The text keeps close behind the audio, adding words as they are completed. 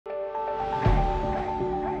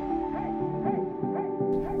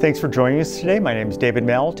Thanks for joining us today. My name is David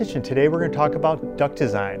Maletich, and today we're going to talk about duct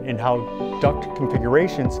design and how duct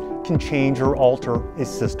configurations can change or alter a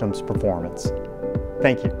system's performance.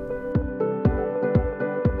 Thank you.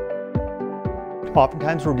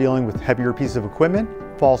 Oftentimes we're dealing with heavier pieces of equipment,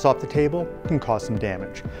 falls off the table, can cause some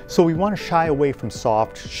damage. So we want to shy away from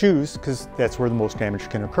soft shoes because that's where the most damage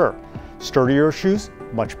can occur. Sturdier shoes,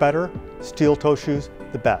 much better. Steel toe shoes,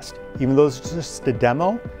 the best. Even though it's just a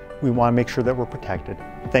demo, we want to make sure that we're protected.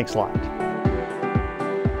 Thanks a lot.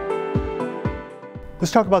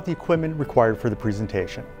 Let's talk about the equipment required for the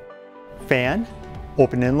presentation. Fan,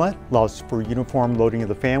 open inlet, allows for uniform loading of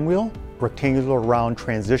the fan wheel, rectangular round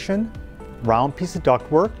transition, round piece of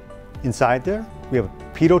ductwork. Inside there, we have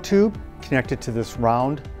a pitot tube connected to this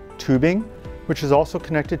round tubing, which is also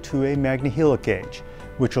connected to a magnehelic gauge,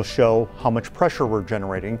 which will show how much pressure we're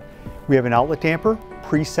generating. We have an outlet damper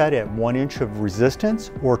preset at 1 inch of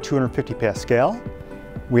resistance or 250 Pascal.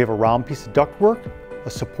 We have a round piece of ductwork, a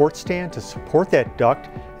support stand to support that duct,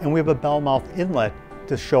 and we have a Bellmouth inlet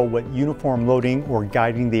to show what uniform loading or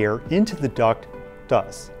guiding the air into the duct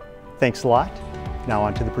does. Thanks a lot. Now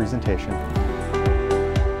on to the presentation.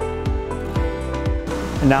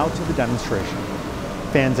 And now to the demonstration.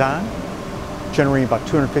 Fans on, generating about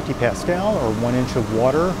 250 Pascal or 1 inch of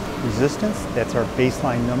water resistance. That's our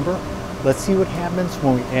baseline number. Let's see what happens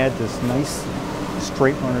when we add this nice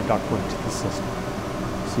straight runner ductwork to the system.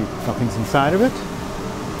 See, nothing's inside of it.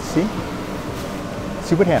 See?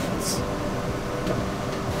 See what happens.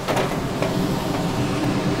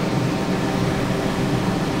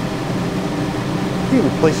 Okay, we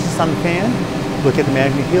place this on the fan, look at the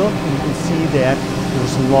magnehelic, and you can see that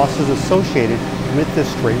there's some losses associated with this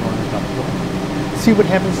straight runner ductwork. See what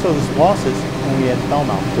happens to those losses when we add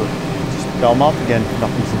Bellmouth to it. Just Bellmouth, again,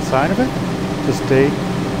 nothing's inside of it. Just a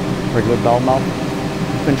regular Bellmouth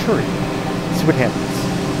Venturi. See what happens.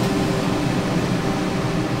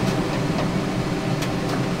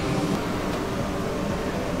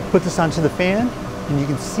 Put this onto the fan, and you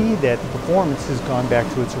can see that the performance has gone back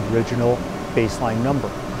to its original baseline number.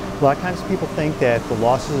 A lot of times people think that the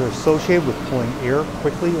losses are associated with pulling air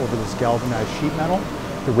quickly over this galvanized sheet metal.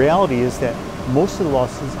 The reality is that most of the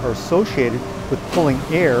losses are associated with pulling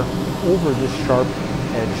air over this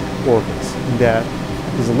sharp-edged orifice, and that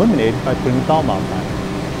is eliminated by putting the Bellmouth on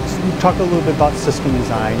it. So we'll talk a little bit about system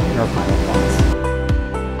design in our final thoughts.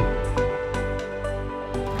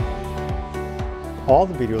 All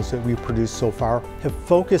the videos that we've produced so far have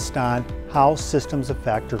focused on how systems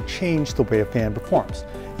affect or change the way a fan performs.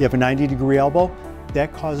 You have a 90-degree elbow,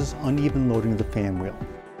 that causes uneven loading of the fan wheel.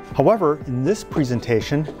 However, in this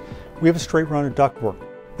presentation, we have a straight runner ductwork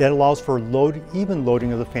that allows for even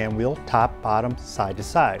loading of the fan wheel, top, bottom, side to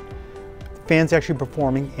side. The fan's actually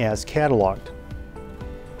performing as cataloged.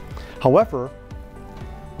 However,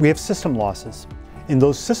 we have system losses, and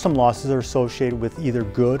those system losses are associated with either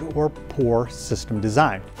good or poor system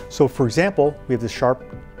design. So for example, we have the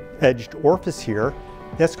sharp-edged orifice here.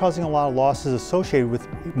 That's causing a lot of losses associated with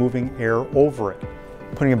moving air over it.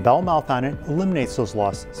 Putting a Bellmouth on it eliminates those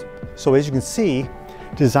losses. So as you can see,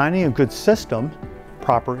 designing a good system,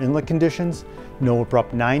 proper inlet conditions, no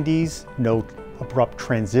abrupt 90s, no abrupt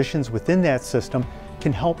transitions within that system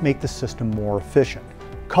can help make the system more efficient.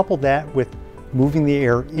 Couple that with moving the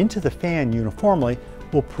air into the fan uniformly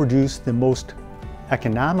will produce the most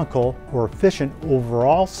economical or efficient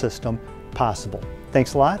overall system possible.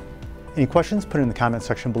 Thanks a lot. Any questions, put it in the comment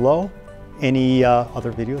section below. Any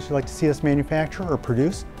other videos you'd like to see us manufacture or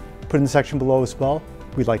produce, put in the section below as well.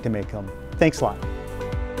 We'd like to make them. Thanks a lot.